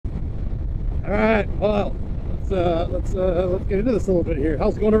All right, well, let's get into this a little bit here.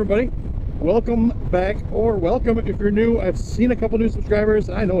 How's it going, everybody? Welcome back, or welcome if you're new. I've seen a couple new subscribers.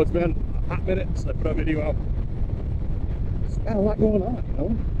 I know it's been a hot minute since I put a video out. It's got a lot going on, you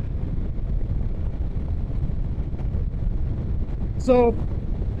know. So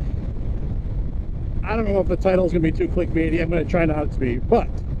I don't know if the title is going to be too clickbaity. I'm going to try not to be, but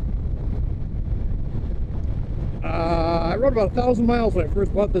I rode about 1,000 miles when I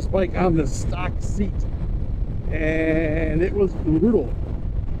first bought this bike on the stock seat, and it was brutal.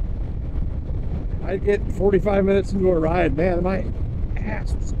 I'd get 45 minutes into a ride, man, my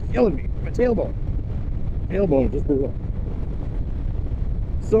ass was killing me. My tailbone was just brutal.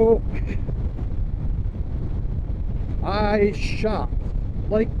 So I shopped,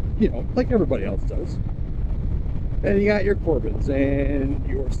 like, you know, like everybody else does. And you got your Corbins and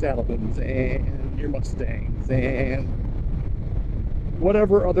your Saddlemans and your Mustangs and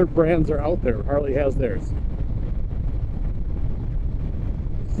whatever other brands are out there. Harley has theirs.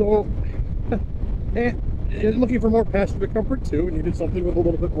 So, and looking for more passenger comfort too, and needed something with a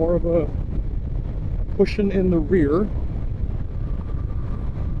little bit more of a cushion in the rear.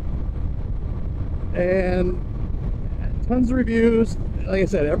 And tons of reviews. Like I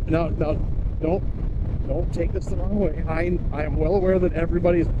said, now don't take this the wrong way. I am well aware that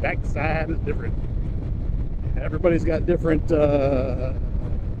everybody's backside is different. Everybody's got different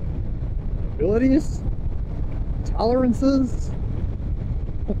abilities, tolerances.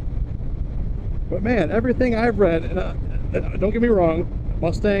 But man, everything I've read, and don't get me wrong,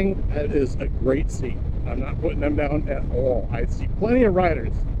 Mustang is a great seat. I'm not putting them down at all. I see plenty of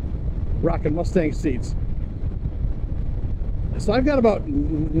riders rocking Mustang seats. So I've got about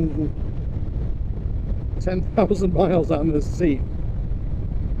 10,000 miles on this seat.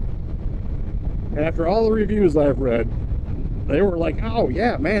 And after all the reviews I've read, they were like, oh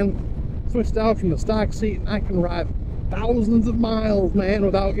yeah, man, switched out from the stock seat and I can ride thousands of miles, man,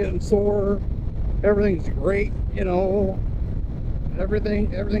 without getting sore. Everything's great, you know.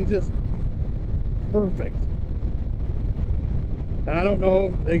 Everything's just perfect. And I don't know,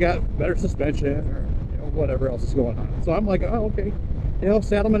 they got better suspension or, you know, whatever else is going on. So I'm like, oh, okay. You know,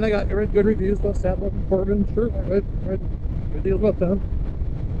 Saddlemen, I got good reviews about Saddlemen, Corbin, sure, I read good deals about them.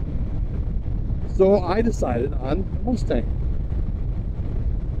 So I decided on Mustang.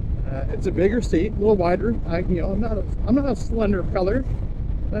 It's a bigger seat, a little wider. I'm not a slender feller.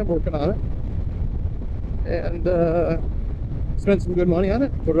 I'm working on it, and spent some good money on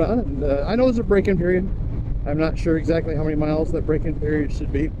it. Put it on, and I know there's a break-in period. I'm not sure exactly how many miles that break-in period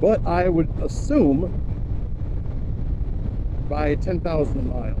should be, but I would assume by 10,000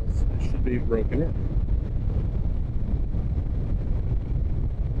 miles it should be broken in.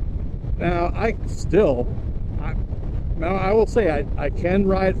 Now I will say I can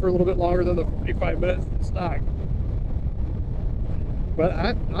ride for a little bit longer than the 45 minutes in stock, but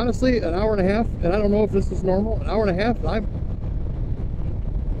honestly, an hour and a half, and I don't know if this is normal, an hour and a half, I'm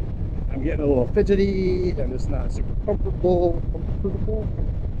getting a little fidgety, and it's not super comfortable.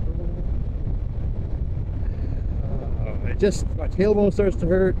 My tailbone starts to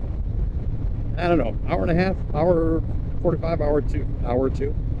hurt. I don't know, hour and a half, hour 45, hour two,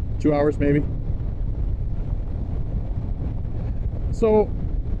 2 hours maybe. So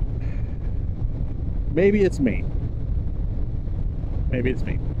maybe it's me.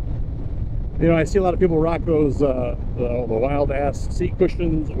 You know, I see a lot of people rock those the wild ass seat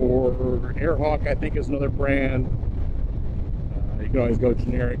cushions, or Airhawk, I think, is another brand. You can always go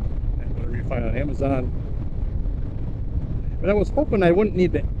generic, whatever you find on Amazon. But I was hoping I wouldn't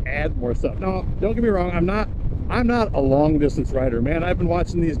need to add more stuff. Now, don't get me wrong, I'm not a long distance rider, man. I've been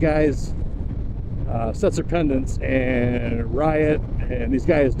watching these guys, Setzer Pendants and Riot, and these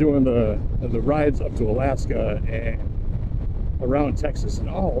guys doing the rides up to Alaska and around Texas and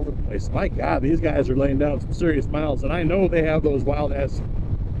all over the place. My God, these guys are laying down some serious miles, and I know they have those wild ass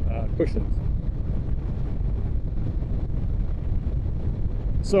cushions.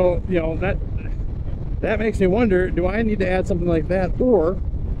 So, you know, that makes me wonder, do I need to add something like that, or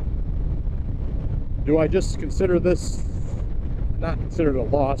do I just consider this, not consider it a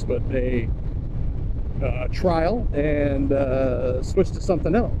loss, but a trial, and switch to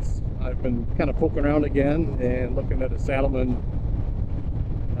something else? I've been kind of poking around again and looking at a Saddlemen.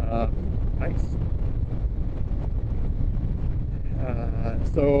 Nice.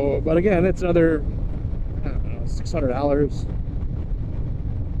 So, but again, it's another, I don't know, $600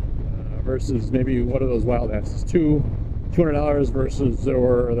 versus maybe one of those wild asses, $200 versus,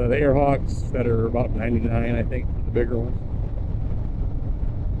 or the Airhawks that are about $99, I think, for the bigger ones.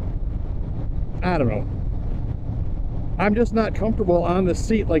 I don't know. I'm just not comfortable on the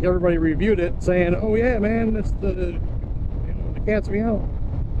seat like everybody reviewed it, saying, oh yeah, man, that's the cat's meow.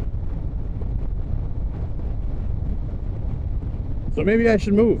 So maybe I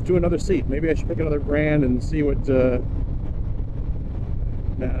should move to another seat. Maybe I should pick another brand and see what they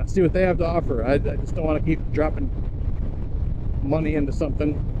have to offer. I just don't want to keep dropping money into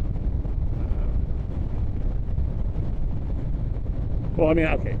something. Well, I mean,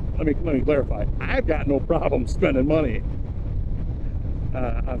 okay, let me clarify. I've got no problem spending money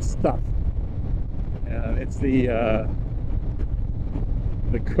on stuff. It's the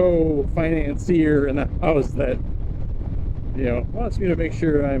co-financier in the house that, you know, wants me to make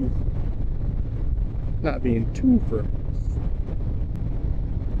sure I'm not being too firm.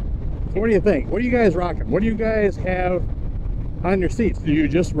 So what do you think? What are you guys rocking? What do you guys have on your seats? Do you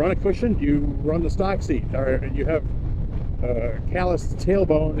just run a cushion? Do you run the stock seat? Or you have calloused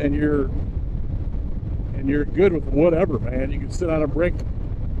tailbone and you're good with whatever, man? You can sit on a brick.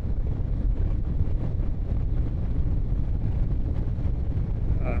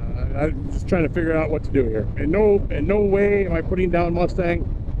 I'm just trying to figure out what to do here. In no way am I putting down Mustang.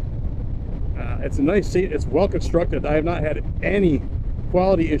 It's a nice seat. It's well constructed. I have not had any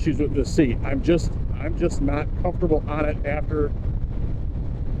quality issues with this seat. I'm just not comfortable on it after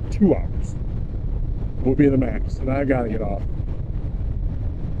 2 hours. Will be the max, and I gotta get off.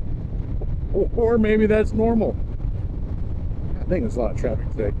 Or maybe that's normal. I think there's a lot of traffic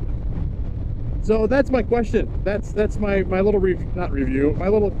today. So that's my question. That's my little review, not review, my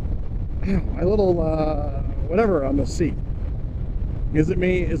little whatever on the seat. Is it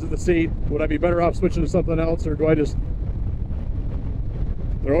me? Is it the seat? Would I be better off switching to something else, or do I just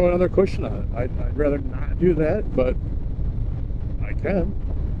throw another cushion on it? I'd rather not do that, but I can.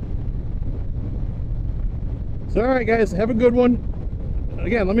 So, all right, guys, have a good one.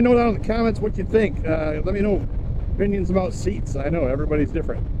 Again, let me know down in the comments what you think. Let me know opinions about seats. I know everybody's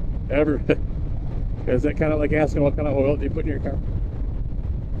different. Is that kind of like asking what kind of oil do you put in your car?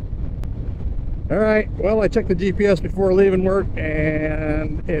 All right, well, I checked the GPS before leaving work,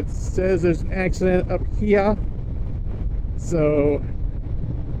 and it says there's an accident up here. So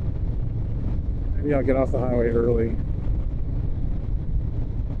maybe I'll get off the highway early,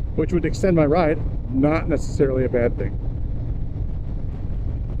 which would extend my ride. Not necessarily a bad thing.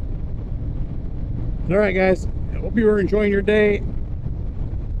 All right, guys, I hope you were enjoying your day,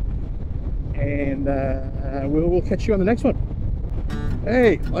 and we'll catch you on the next one.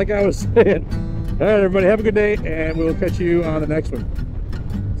 Hey, like I was saying, all right, everybody, have a good day, and we'll catch you on the next one.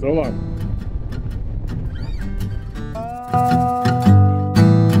 So long.